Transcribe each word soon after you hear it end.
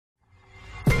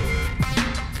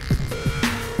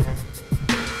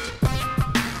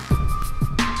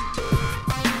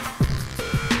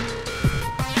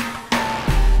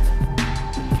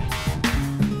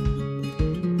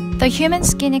The human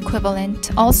skin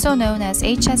equivalent, also known as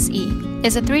HSE,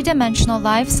 is a three-dimensional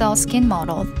live cell skin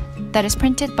model that is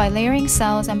printed by layering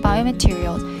cells and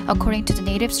biomaterials according to the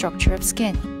native structure of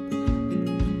skin.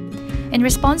 In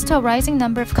response to a rising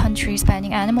number of countries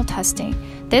banning animal testing,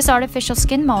 this artificial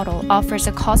skin model offers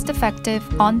a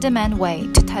cost-effective, on-demand way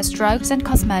to test drugs and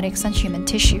cosmetics on human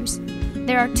tissues.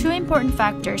 There are two important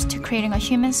factors to creating a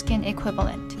human skin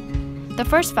equivalent. The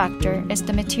first factor is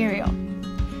the material.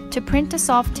 To print a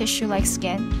soft tissue like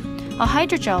skin, a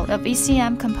hydrogel of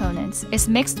ECM components is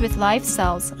mixed with live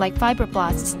cells like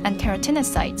fibroblasts and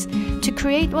keratinocytes to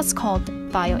create what's called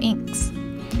bioinks.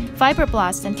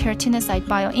 Fibroblasts and keratinocyte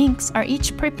bioinks are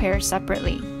each prepared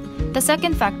separately. The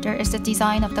second factor is the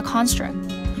design of the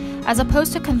construct. As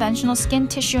opposed to conventional skin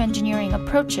tissue engineering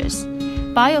approaches,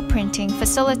 bioprinting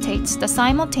facilitates the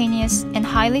simultaneous and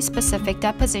highly specific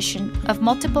deposition of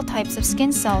multiple types of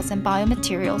skin cells and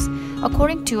biomaterials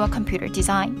according to a computer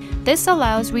design. This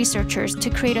allows researchers to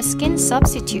create a skin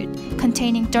substitute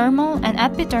containing dermal and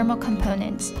epidermal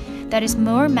components that is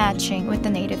more matching with the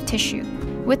native tissue.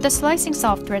 With the slicing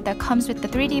software that comes with the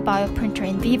 3D bioprinter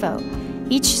in vivo,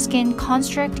 each skin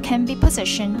construct can be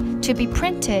positioned to be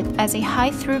printed as a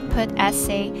high-throughput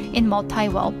assay in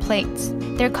multi-well plates.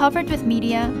 They're covered with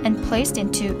media and placed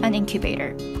into an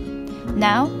incubator.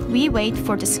 Now, we wait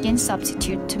for the skin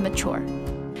substitute to mature.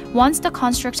 Once the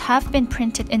constructs have been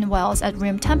printed in wells at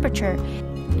room temperature,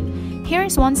 here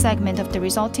is one segment of the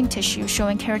resulting tissue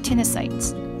showing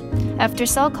keratinocytes. After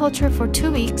cell culture for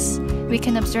 2 weeks, we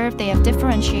can observe they have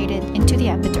differentiated into the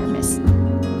epidermis.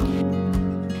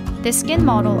 The skin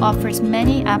model offers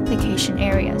many application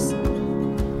areas.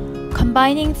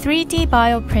 Combining 3D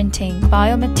bioprinting,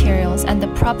 biomaterials, and the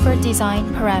proper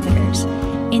design parameters,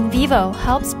 in vivo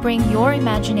helps bring your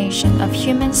imagination of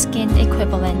human skin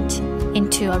equivalent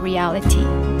into a reality.